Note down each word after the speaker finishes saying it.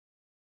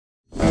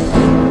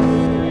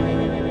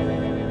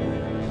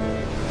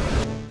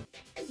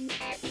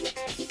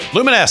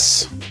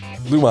Lumines.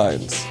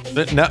 Lumines.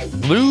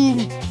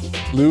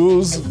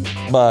 Lou's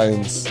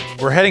Mines.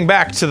 We're heading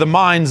back to the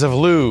mines of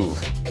Lou.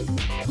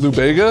 Lou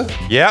Bega?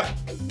 Yep.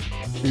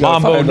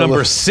 Mambo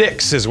number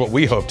 6 is what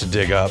we hope to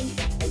dig up.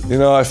 You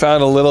know, I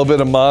found a little bit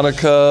of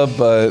Monica,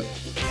 but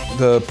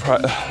the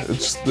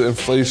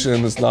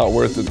inflation is not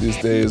worth it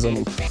these days.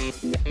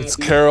 It's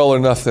Carol or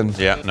nothing.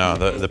 Yeah, no,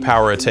 the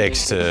power it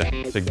takes to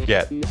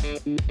get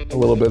a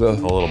little bit of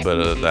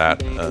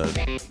that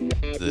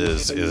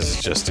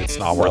is just, it's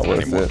not worth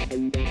it anymore.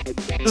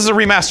 This is a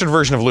remastered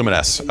version of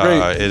Lumines.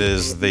 It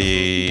is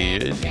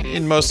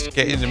in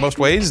most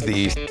ways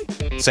the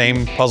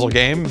same puzzle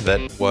game that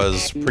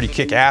was pretty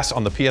kick-ass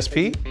on the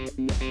PSP.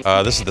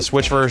 This is the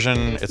Switch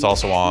version. It's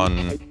also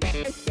on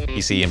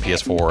PC and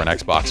PS4 and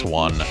Xbox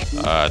One.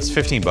 It's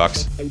 15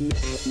 bucks.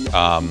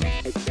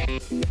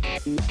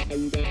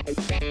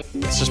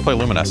 Let's just play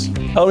Lumines.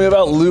 Tell me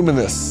about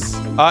Luminous.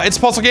 It's a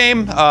puzzle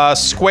game.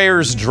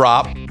 Squares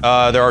drop.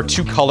 There are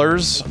 2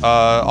 colors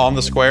on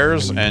the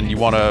squares, and you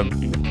want to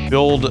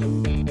build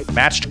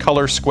matched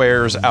color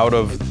squares out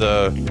of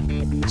the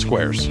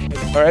squares.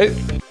 All right.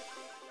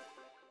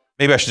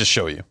 Maybe I should just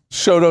show you.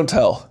 Show, don't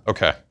tell.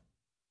 Okay.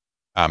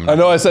 I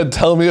know I said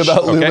tell me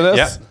about Luminous.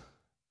 Yeah.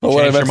 But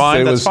what I meant to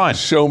say was fine.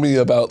 Show me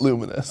about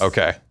Luminous.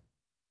 Okay.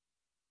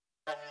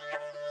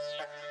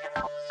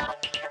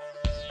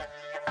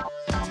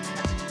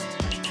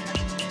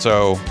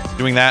 So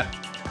doing that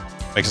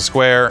makes a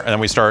square, and then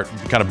we start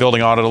kind of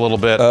building on it a little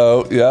bit.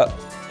 Oh, yeah,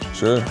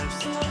 sure.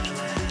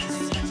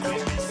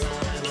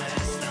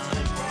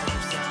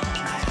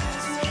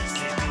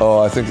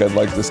 Oh, I think I'd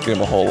like this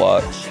game a whole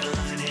lot.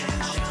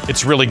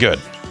 It's really good.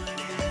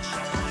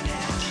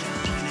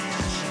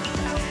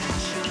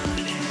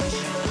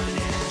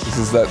 This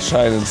is that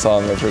Shinin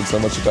song I've heard so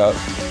much about.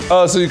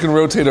 Oh, so you can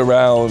rotate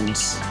around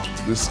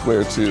this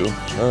square too.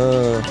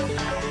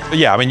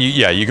 Yeah, I mean,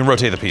 you can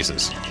rotate the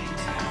pieces.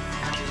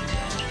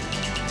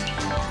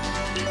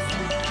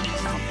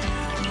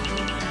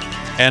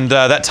 And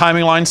that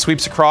timing line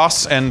sweeps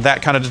across, and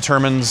that kind of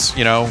determines,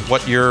 you know,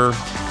 what your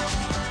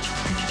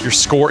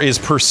score is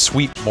per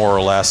sweep, more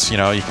or less. You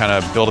know, you kind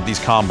of build up these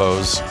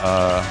combos,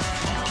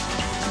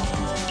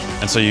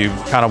 and so you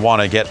kind of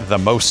want to get the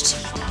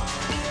most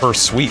per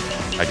sweep,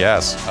 I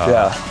guess.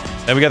 Yeah.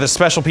 And we got this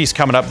special piece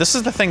coming up. This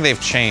is the thing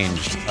they've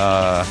changed,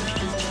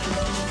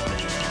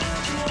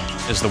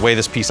 is the way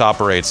this piece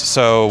operates.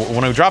 So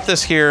when we drop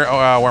this here,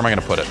 where am I going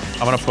to put it?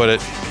 I'm going to put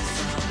it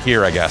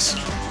here, I guess.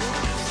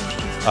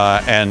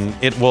 And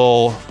it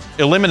will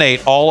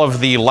eliminate all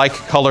of the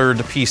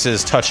like-colored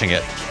pieces touching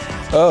it.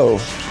 Oh.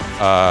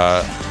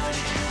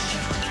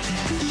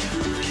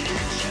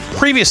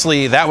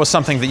 Previously, that was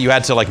something that you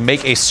had to like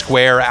make a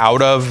square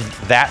out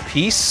of that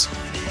piece,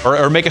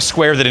 or make a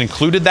square that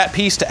included that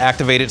piece to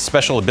activate its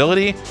special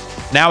ability.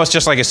 Now it's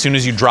just like as soon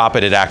as you drop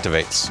it, it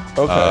activates.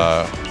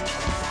 Okay.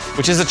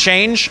 Which is a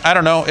change. I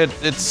don't know.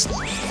 It's.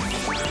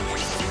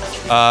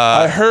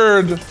 I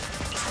heard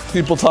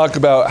people talk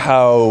about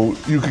how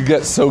you could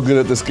get so good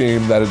at this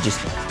game that it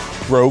just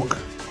broke.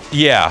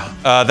 Yeah,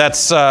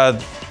 that's.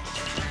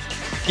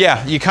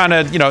 Yeah, you kind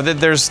of, you know,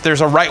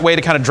 there's a right way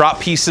to kind of drop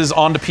pieces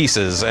onto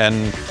pieces,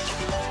 and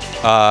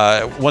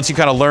once you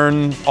kind of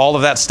learn all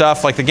of that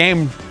stuff, like the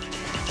game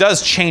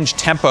does change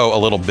tempo a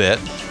little bit,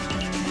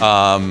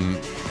 and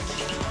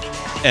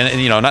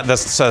you know,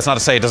 that's not to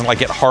say it doesn't like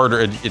get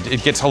harder.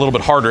 It gets a little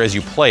bit harder as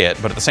you play it,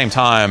 but at the same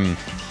time,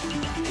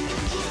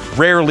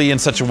 rarely in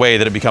such a way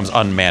that it becomes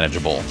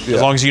unmanageable. Yeah.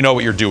 As long as you know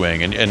what you're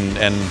doing, and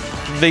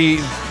the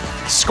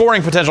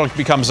scoring potential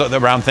becomes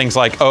around things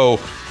like, oh,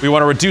 we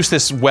want to reduce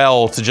this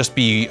well to just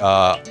be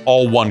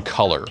all one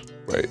color.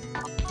 Right.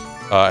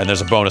 And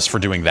there's a bonus for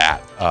doing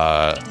that.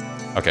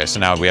 Okay, so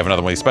now we have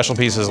another one of these special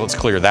pieces. Let's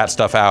clear that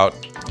stuff out.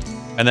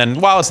 And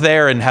then while it's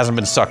there and hasn't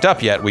been sucked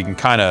up yet, we can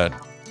kind of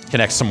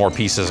connect some more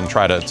pieces and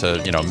try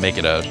to you know, make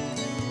it a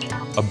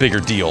bigger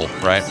deal,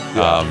 right?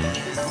 Yeah.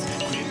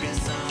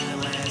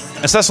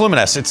 And so that's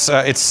Lumines.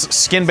 It's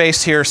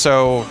skin-based here,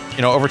 so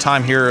you know, over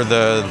time here,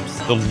 the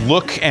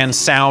look and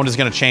sound is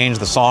going to change.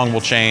 The song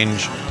will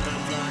change.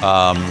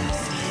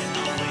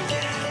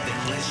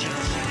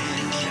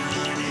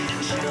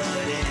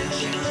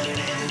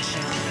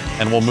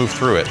 And we'll move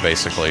through it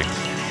basically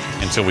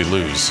until we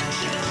lose.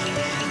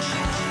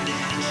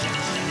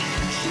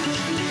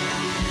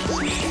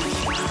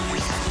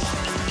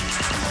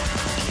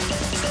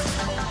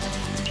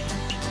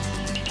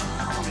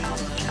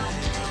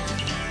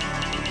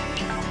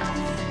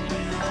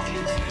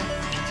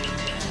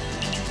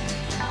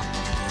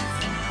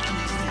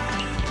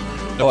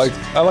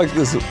 I like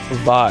this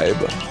vibe.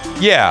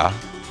 Yeah.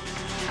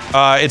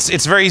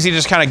 It's very easy to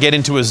just kind of get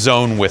into a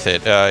zone with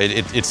it.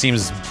 It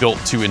seems built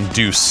to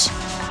induce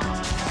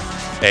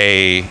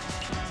a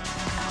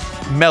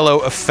mellow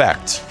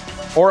effect.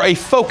 Or a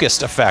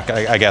focused effect,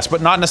 I guess,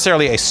 but not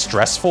necessarily a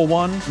stressful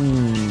one.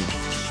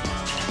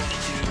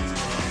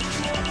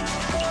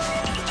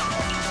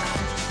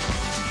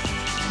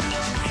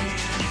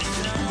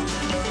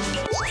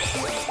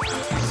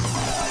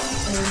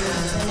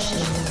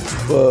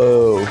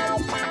 Whoa.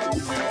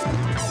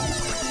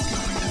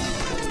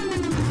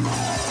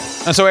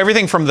 And so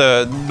everything from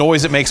the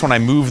noise it makes when I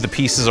move the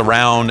pieces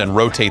around and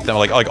rotate them,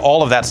 like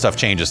all of that stuff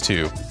changes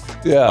too.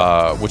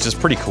 Yeah. Which is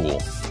pretty cool.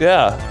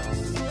 Yeah.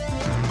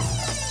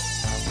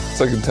 It's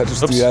like in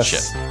Tetris DS.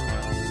 Shit.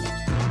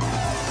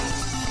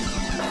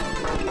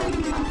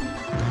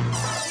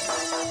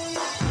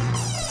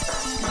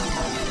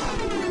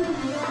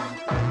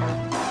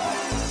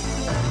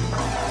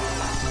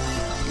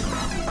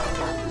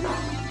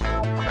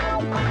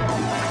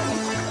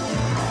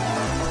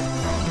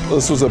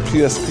 This was a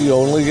PSP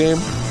only game?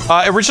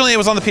 Originally it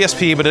was on the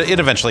PSP, but it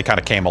eventually kind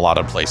of came a lot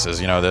of places.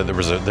 You know,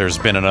 there's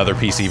been another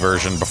PC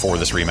version before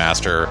this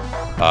remaster.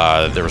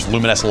 There was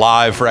Lumines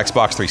Live for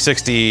Xbox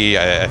 360.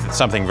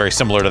 Something very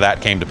similar to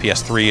that came to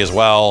PS3 as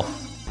well.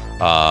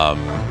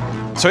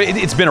 So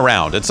it's been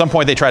around. At some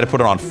point they tried to put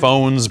it on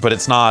phones, but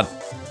it's not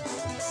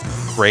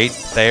great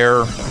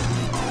there.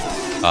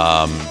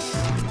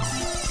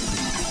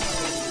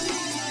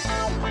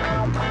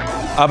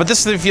 But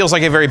this feels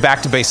like a very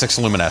back to basics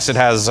Lumines. It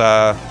has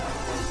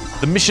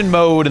the mission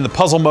mode and the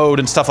puzzle mode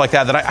and stuff like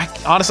that. That I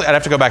honestly I'd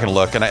have to go back and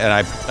look. And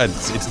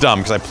it's dumb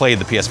because I played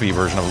the PSP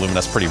version of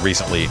Lumines pretty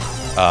recently.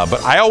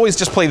 But I always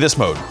just play this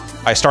mode.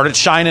 I start at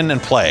Shinin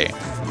and play.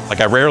 Like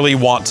I rarely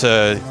want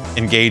to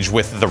engage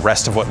with the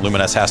rest of what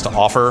Lumines has to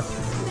offer.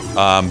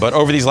 But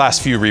over these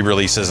last few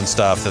re-releases and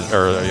stuff,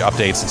 or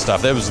updates and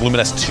stuff, there was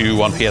Lumines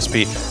 2 on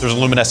PSP. There's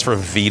Lumines for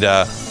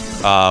Vita.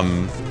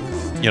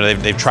 You know,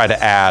 they've tried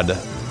to add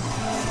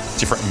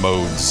different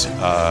modes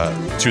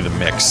to the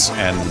mix,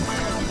 and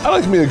I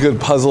like me a good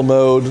puzzle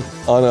mode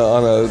on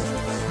a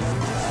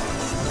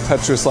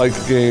Tetris-like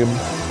game.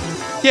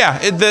 Yeah,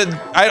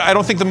 I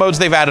don't think the modes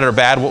they've added are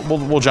bad.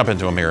 We'll jump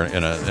into them here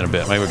in a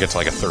bit. Maybe we'll get to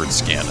like a third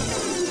skin.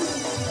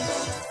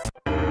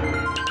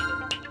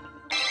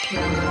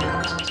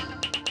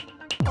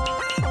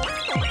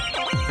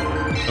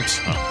 Oops.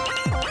 Oh.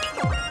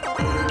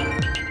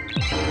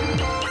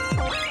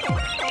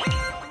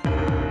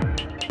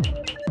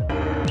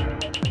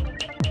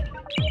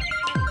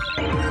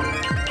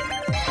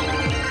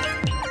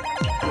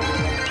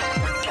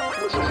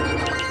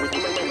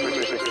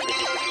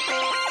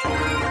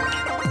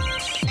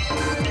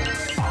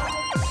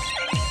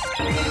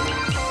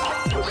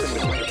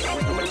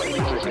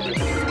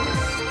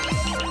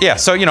 Yeah,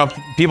 so, you know,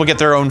 people get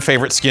their own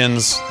favorite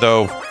skins,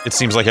 though it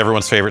seems like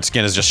everyone's favorite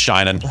skin is just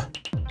Shinin.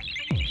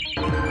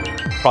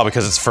 Probably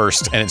because it's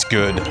first and it's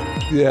good.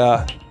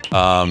 Yeah.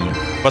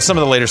 But some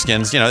of the later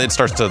skins, you know, it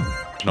starts to,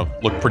 you know,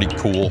 look pretty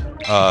cool.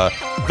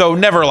 Though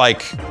never,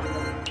 like,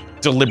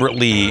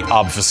 deliberately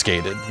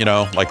obfuscated, you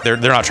know? Like, they're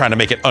not trying to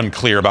make it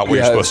unclear about what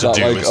you're supposed to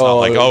do. Like, it's not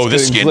like, oh,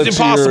 this skin's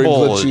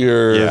impossible.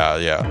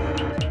 Glitchier. Yeah.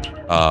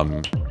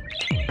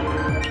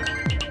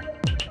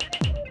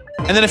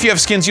 And then if you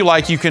have skins you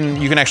like, you can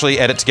actually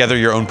edit together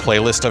your own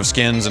playlist of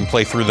skins and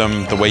play through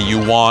them the way you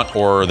want,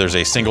 or there's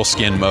a single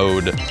skin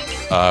mode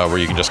where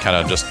you can just kind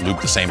of just loop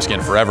the same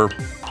skin forever.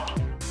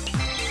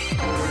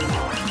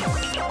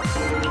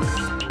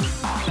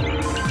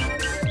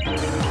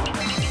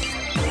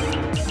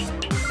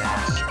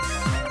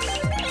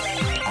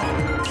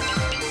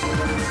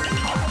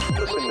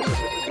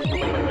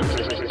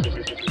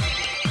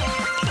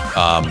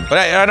 But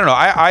I don't know,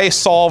 I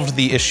solved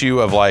the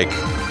issue of like,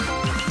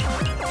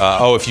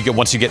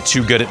 once you get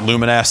too good at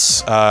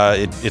Lumines,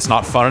 it's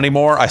not fun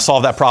anymore. I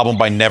solved that problem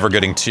by never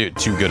getting too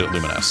good at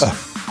Lumines.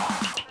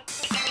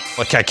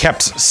 Like I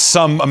kept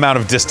some amount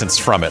of distance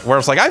from it, where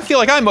it's like I feel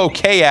like I'm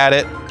okay at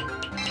it.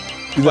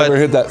 You never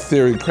hit that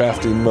theory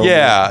crafting moment.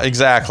 Yeah,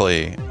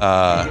 exactly.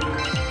 The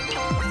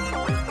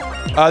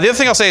other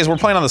thing I'll say is we're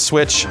playing on the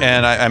Switch,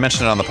 and I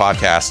mentioned it on the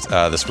podcast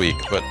this week,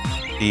 but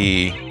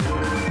the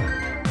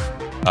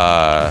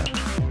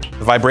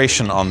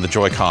vibration on the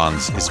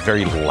Joy-Cons is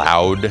very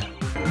loud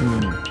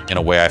in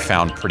a way I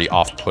found pretty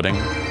off-putting.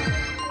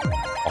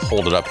 I'll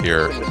hold it up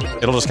here.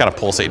 It'll just kind of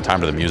pulsate in time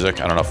to the music.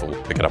 I don't know if it'll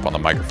pick it up on the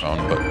microphone,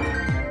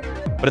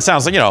 but it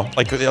sounds like, you know,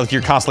 like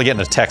you're constantly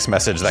getting a text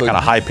message, that kind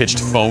of high-pitched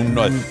phone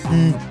noise,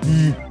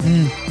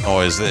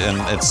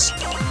 and it's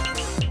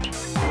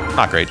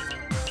not great.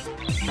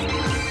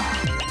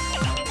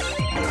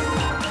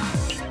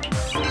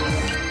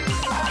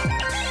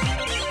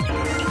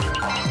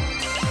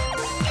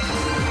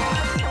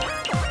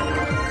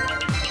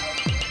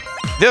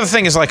 The other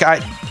thing is like, all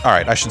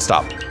right, I should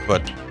stop,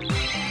 but.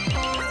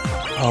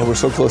 Oh, we're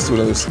so close to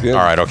another skin. All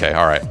right, okay,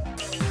 all right.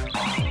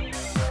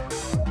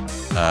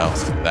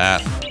 Let's do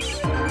that,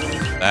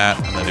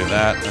 and then do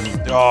that,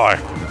 and oh, I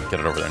can get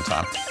it over there in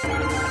time.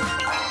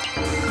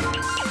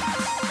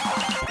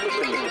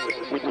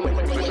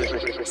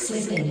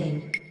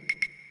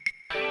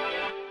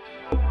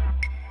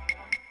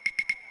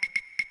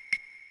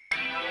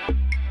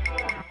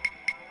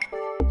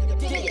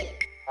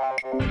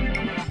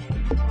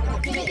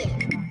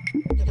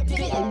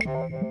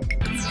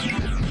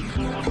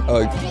 I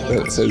like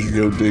that it says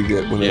 "Yo dig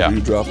it" whenever you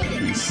drop a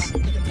piece.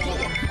 All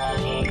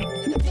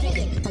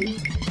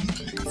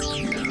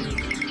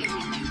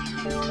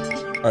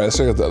right, let's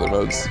check out the other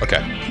modes.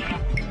 Okay.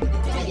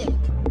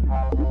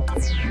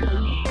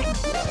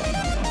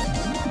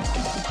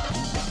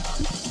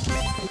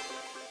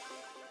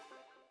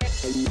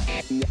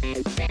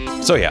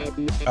 So yeah,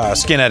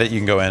 skin edit, you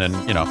can go in and,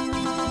 you know,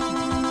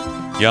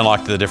 you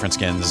unlock the different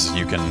skins.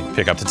 You can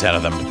pick up to 10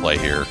 of them to play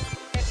here.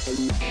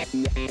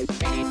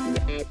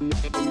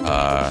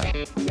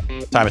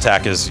 Time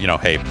attack is, you know,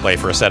 hey, play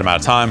for a set amount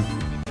of time.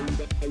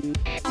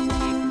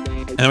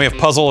 And then we have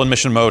puzzle and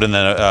mission mode, and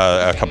then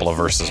a couple of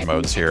versus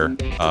modes here.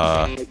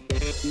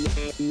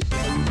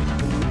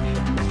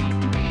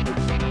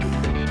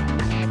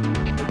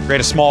 Create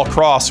a small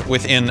cross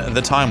within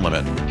the time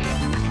limit.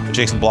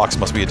 Adjacent blocks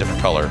must be a different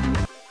color.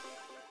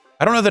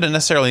 I don't know that it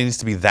necessarily needs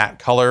to be that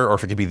color, or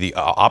if it could be the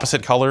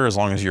opposite color, as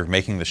long as you're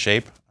making the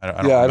shape. I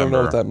don't yeah, I don't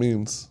know what that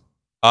means.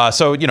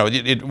 So, you know,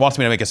 it wants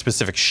me to make a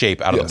specific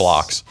shape out of the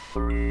blocks.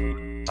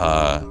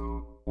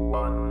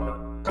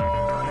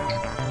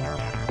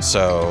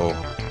 So,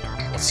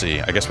 let's see,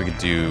 I guess we could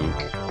do...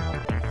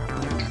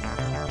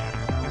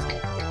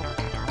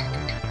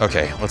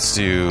 Okay, let's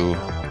do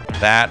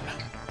that,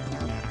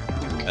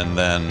 and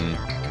then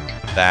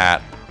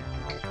that.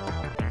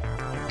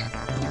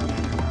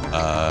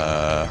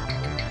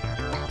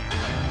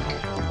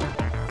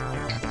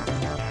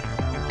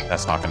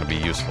 That's not going to be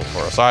useful for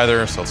us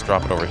either, so let's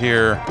drop it over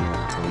here.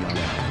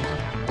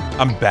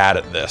 I'm bad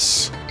at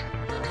this.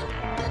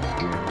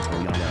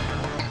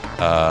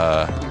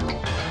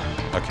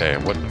 Okay,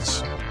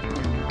 what's...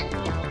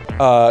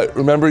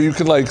 remember, you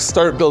can, like,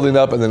 start building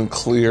up and then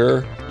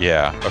clear.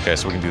 Yeah, okay,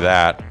 so we can do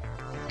that.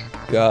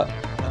 Yeah.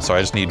 So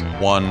I just need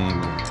one...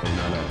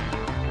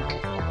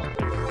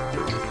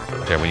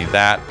 Okay, we need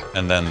that,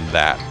 and then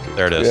that.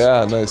 There it is.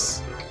 Yeah,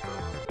 nice.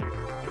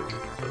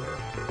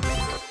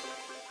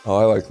 Oh,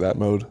 I like that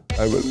mode.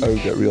 I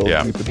would get real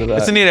deep into that.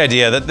 It's a neat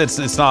idea.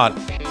 It's not...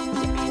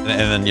 And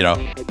then, you know...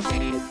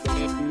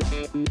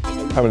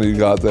 How many you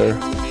got there?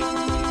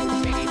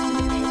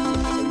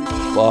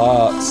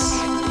 Lots.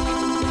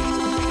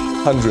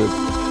 100.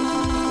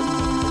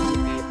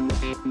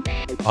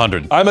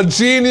 100. I'm a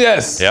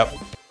genius! Yep.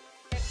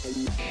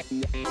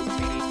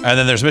 And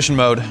then there's mission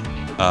mode.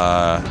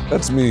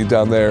 That's me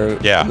down there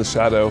in the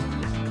shadow.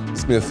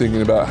 It's me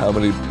thinking about how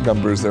many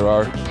numbers there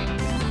are.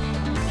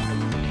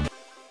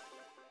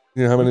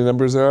 You know how many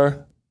numbers there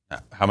are?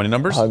 How many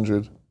numbers?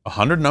 100.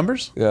 100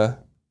 numbers? Yeah.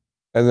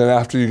 And then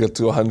after you get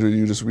to 100,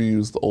 you just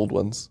reuse the old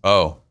ones.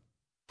 Oh.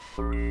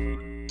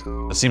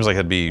 It seems like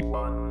it'd be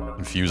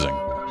confusing.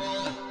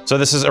 So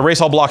this is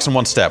erase all blocks in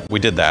one step. We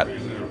did that.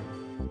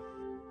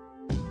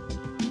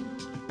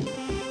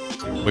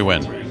 We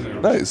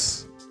win.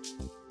 Nice.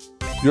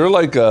 You're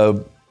like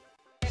a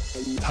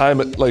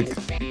like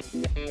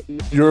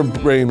your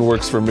brain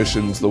works for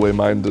missions the way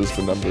mine does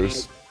for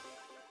numbers.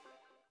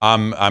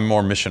 I'm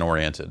more mission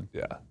oriented.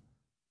 Yeah.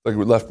 Like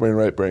left brain,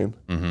 right brain.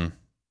 Mm-hmm.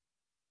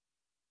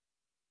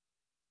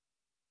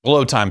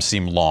 Load times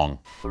seem long.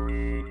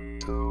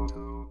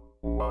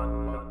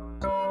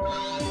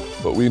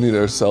 What we need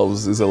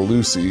ourselves is a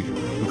Lucy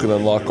who can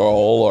unlock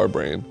all our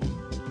brain.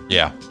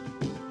 Yeah.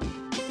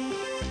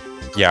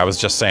 Yeah, I was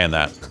just saying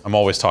that. I'm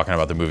always talking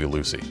about the movie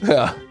Lucy.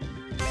 Yeah.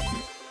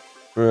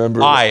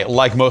 Remember? I,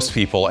 like most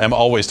people, am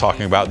always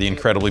talking about the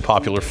incredibly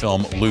popular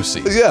film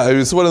Lucy. Yeah,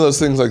 it's one of those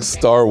things like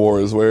Star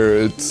Wars where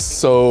it's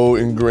so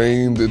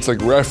ingrained, it's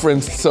like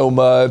referenced so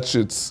much,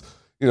 it's,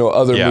 you know,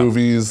 other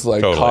movies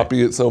like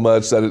copy it so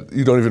much that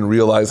you don't even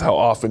realize how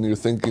often you're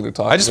thinking or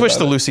talking about it. I just wish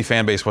the Lucy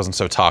fan base wasn't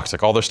so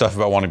toxic. All their stuff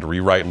about wanting to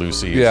rewrite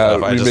Lucy. Yeah,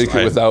 remake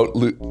it without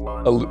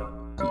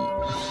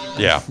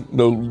yeah.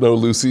 No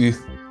Lucy.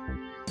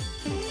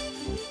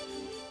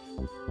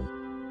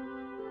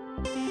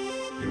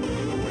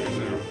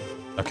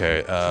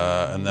 Okay,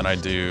 and then I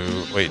do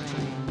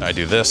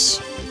this.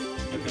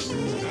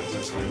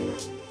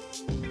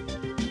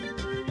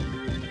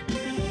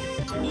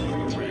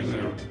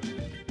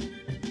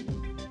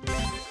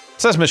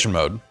 It says mission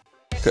mode.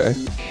 Okay.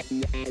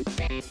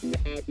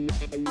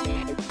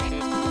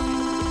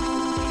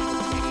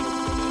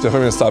 Definitely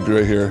gonna stop you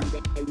right here.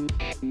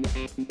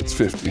 It's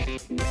 50.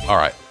 All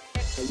right.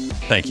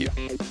 Thank you.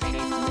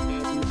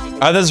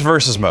 This is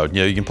versus mode.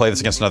 You know, you can play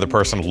this against another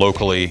person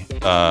locally.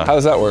 How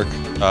does that work?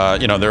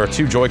 You know, there are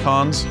 2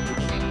 Joy-Cons.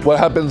 What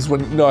happens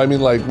when? No, I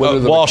mean like. What are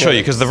the well, I'll show you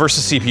because the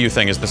versus CPU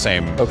thing is the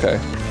same. Okay.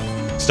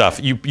 Stuff.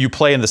 You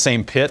play in the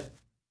same pit,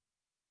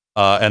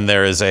 and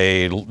there is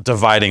a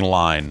dividing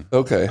line.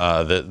 Okay.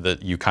 That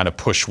you kind of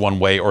push one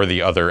way or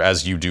the other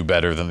as you do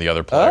better than the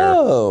other player.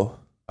 Oh.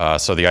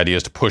 So the idea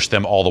is to push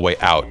them all the way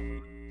out.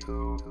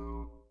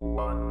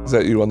 Is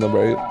that you on the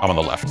right? I'm on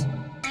the left.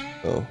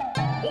 Oh.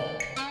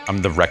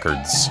 I'm the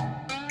records.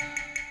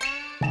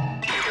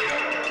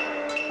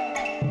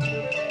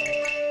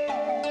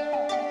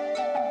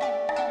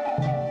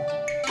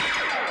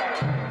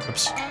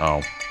 Oops.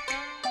 Oh.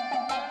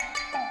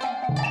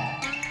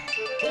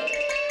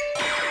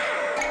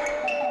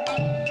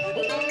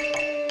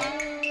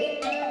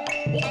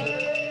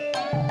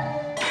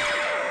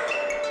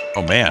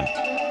 Oh man.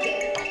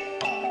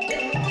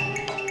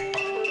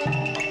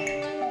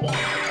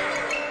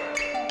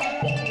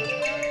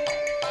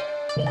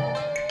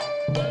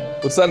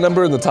 What's that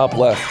number in the top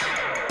left?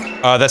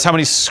 That's how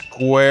many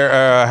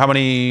squares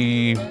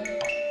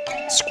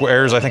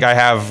I think I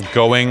have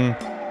going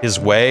his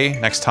way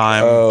next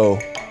time. Oh.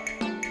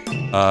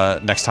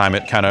 Next time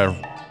it kind of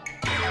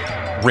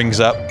rings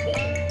up.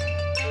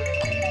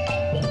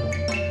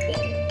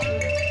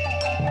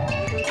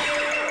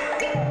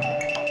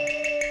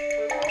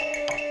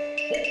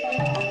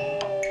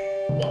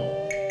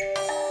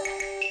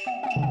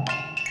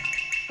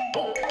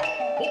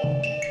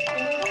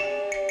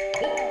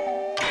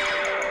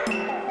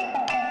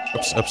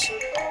 Oops.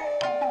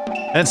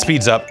 And it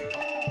speeds up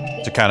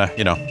to kind of,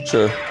 you know.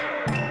 Sure.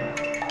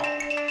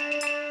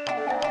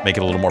 Make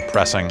it a little more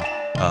pressing.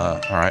 All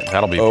right,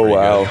 that'll be pretty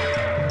good.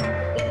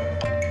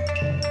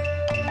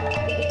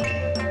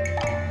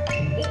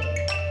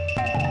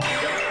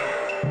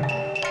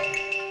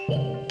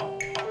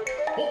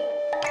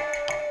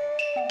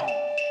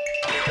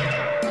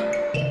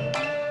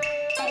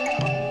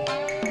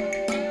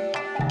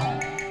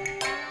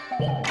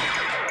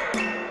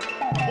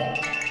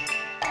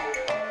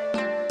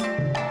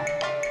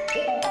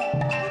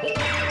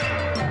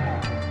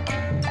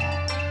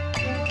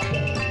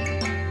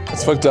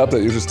 It's fucked up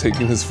that you're just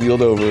taking his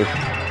field over.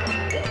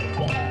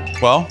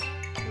 Well,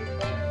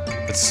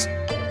 that's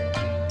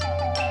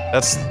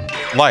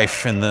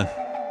life in the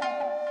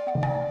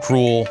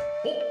cruel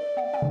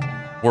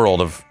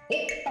world of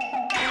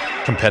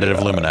competitive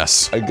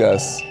Lumines. I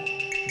guess.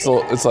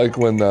 It's like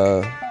when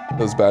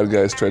those bad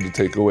guys tried to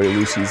take away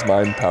Lucy's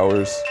mind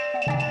powers.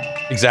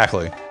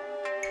 Exactly.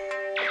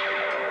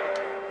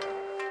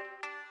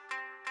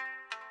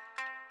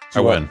 I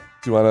win.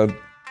 Do you want to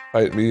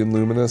fight me in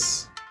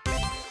Lumines?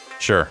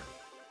 Sure.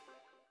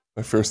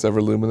 My first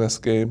ever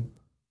Lumines game.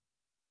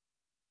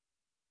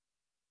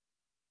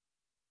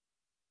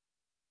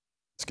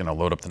 It's gonna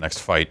load up the next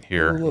fight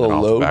here, and then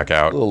I'll back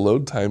out. A little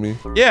load timey.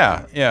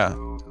 Yeah.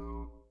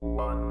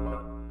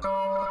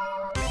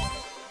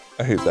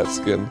 I hate that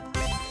skin.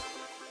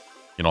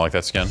 You don't like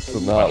that skin? I do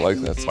not like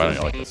that skin. Why don't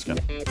you like that skin?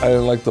 I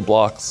didn't like the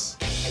blocks.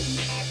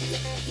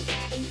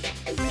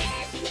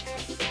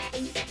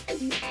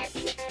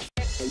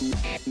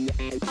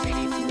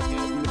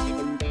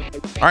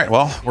 All right,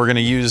 well, we're gonna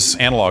use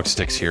analog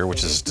sticks here,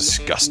 which is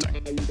disgusting.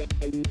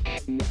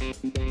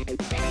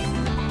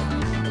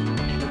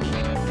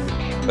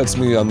 That's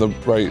me on the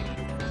right.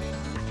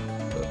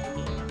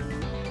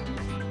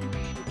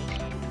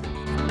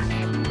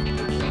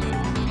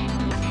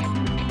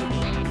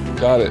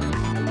 Got it.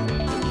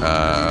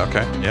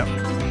 Okay, yep.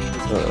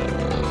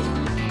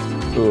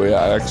 Oh yeah,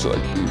 I actually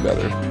like B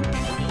better.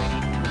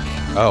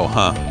 Oh,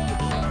 huh.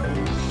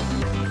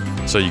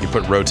 So you can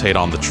put rotate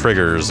on the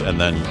triggers and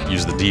then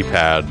use the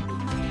D-pad.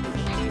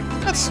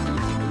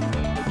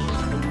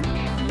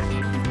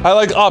 I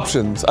like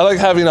options. I like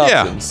having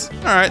options. Yeah.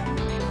 All right.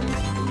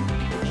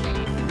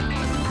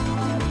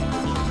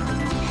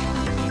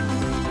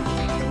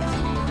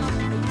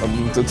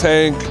 I'm the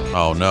tank.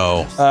 Oh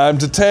no. I'm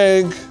the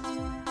tank.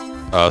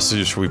 So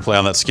should we play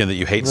on that skin that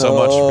you hate so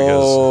much?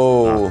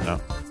 Because no.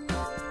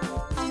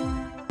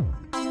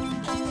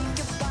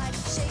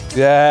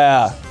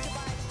 Yeah.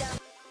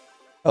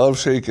 I love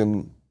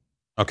shaking.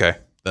 Okay,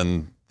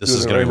 then this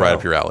is going to be right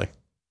up your alley.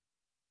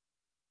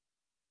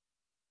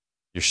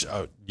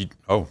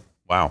 Oh,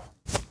 wow.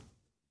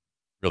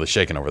 Really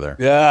shaking over there.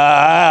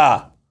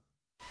 Yeah.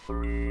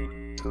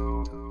 3,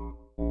 2,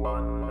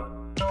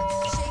 1.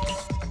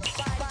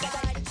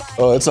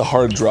 Oh, it's a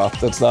hard drop.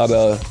 That's not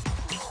a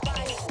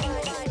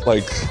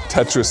like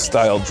Tetris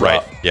style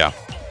drop. Right. Yeah.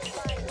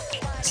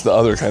 It's the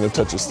other kind of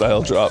Tetris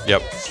style drop.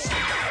 Yep.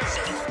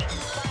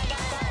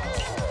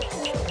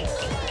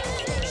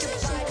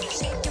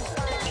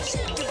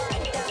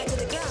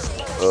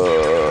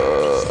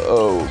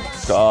 Oh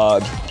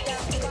God.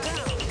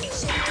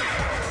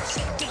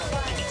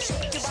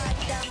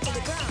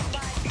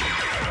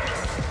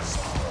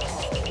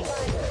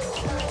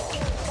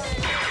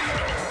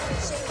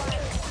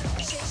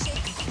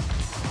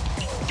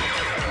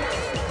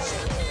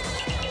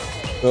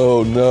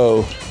 Oh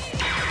no.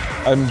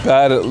 I'm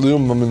bad at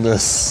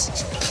Lumines.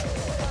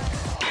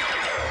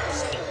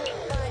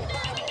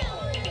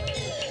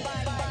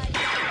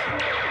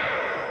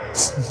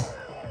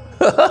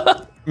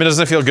 I mean,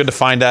 doesn't it feel good to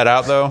find that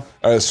out, though? All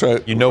right, let's try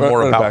it. You know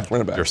more about run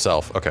it back.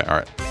 yourself. Okay, all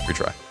right.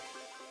 Retry.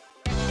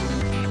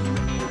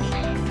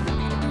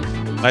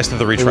 Nice that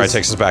the retry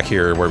takes us back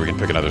here where we can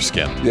pick another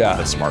skin. Yeah.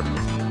 That's smart.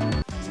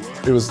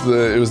 It was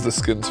the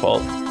skin's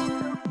fault.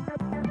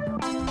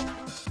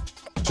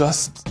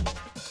 Just...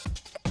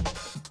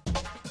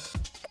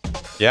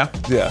 Yeah?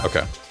 Yeah.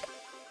 Okay.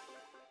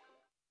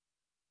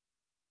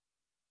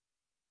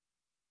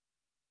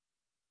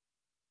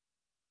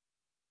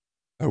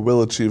 I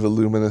will achieve a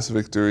Lumines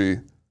victory.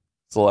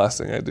 It's the last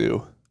thing I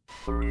do.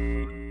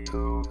 3,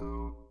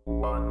 2,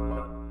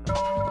 1.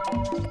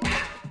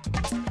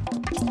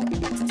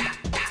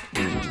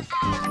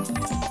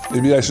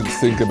 Maybe I should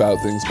think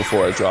about things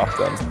before I drop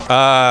them.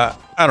 I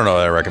don't know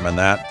that I recommend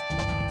that.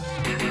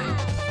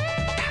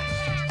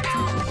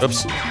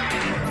 Oops.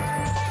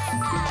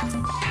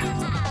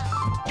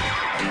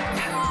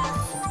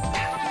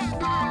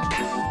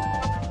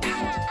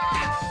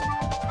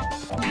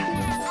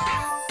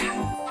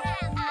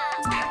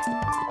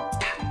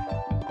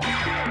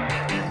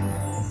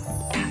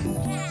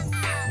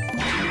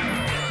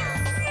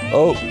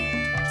 Oh.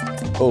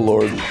 Oh,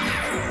 Lord.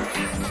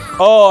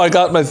 Oh, I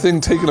got my thing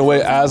taken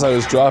away as I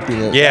was dropping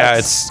it. Yeah,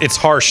 it's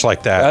harsh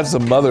like that. That's a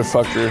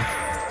motherfucker.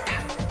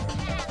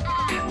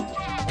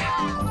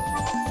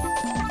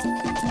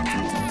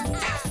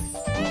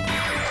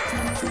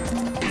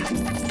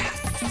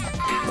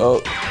 Oh,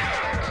 it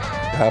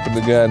happened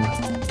again.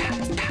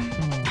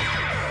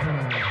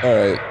 All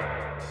right,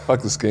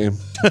 fuck this game.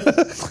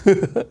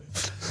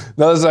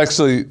 No, this is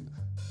actually,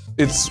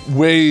 it's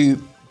way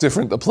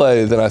different to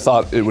play than I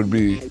thought it would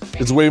be.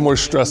 It's way more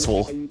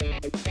stressful.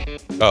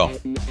 Oh.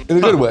 In a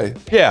good way.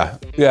 Yeah.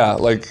 Yeah,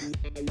 like.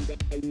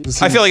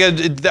 I feel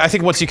like I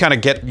think once you kind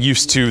of get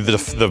used to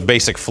the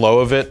basic flow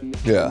of it.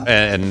 Yeah.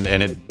 And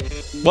it.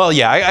 Well,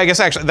 yeah, I guess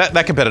actually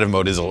that competitive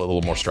mode is a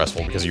little more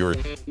stressful because you're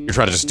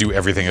trying to just do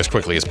everything as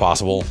quickly as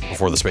possible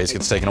before the space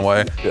gets taken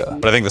away. Yeah.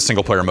 But I think the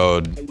single player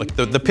mode, like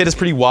the pit is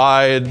pretty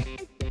wide.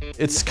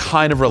 It's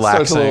kind of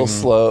relaxing. Starts a little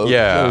slow.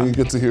 Yeah. You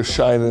get to hear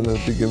Shinin in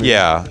the beginning.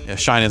 Yeah,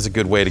 Shinin's a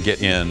good way to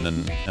get in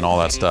and all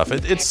that stuff.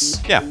 It's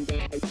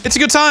a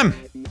good time.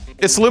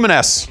 It's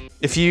Lumines.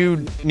 If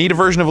you need a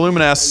version of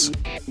Lumines,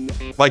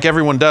 like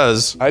everyone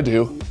does, I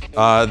do.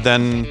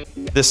 Then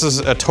this is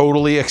a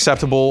totally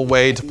acceptable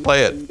way to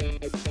play it.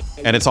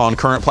 And it's on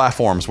current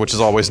platforms, which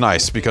is always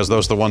nice because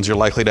those are the ones you're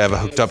likely to have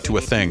hooked up to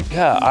a thing.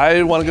 Yeah,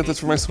 I want to get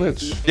this for my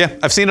Switch. Yeah,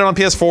 I've seen it on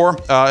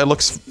PS4. It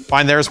looks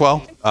fine there as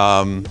well.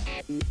 Yeah,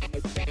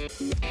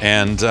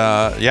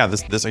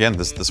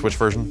 the Switch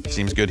version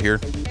seems good here.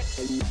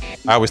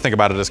 I always think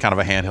about it as kind of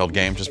a handheld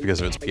game just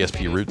because of its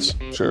PSP roots.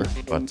 Sure.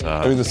 But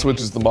I mean, the Switch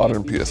is the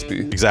modern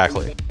PSP.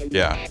 Exactly.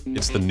 Yeah.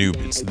 It's the new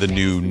PSP. It's the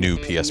new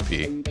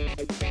PSP.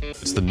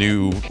 It's the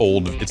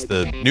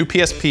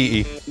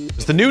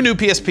new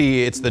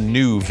PSP. It's the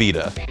new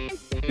Vita.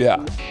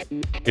 Yeah.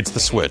 It's the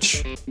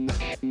Switch.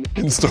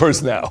 In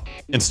stores now.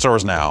 In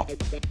stores now.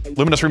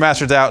 Lumines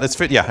Remastered's out. It's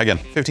again,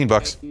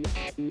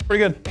 $15.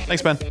 Pretty good.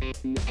 Thanks, Ben.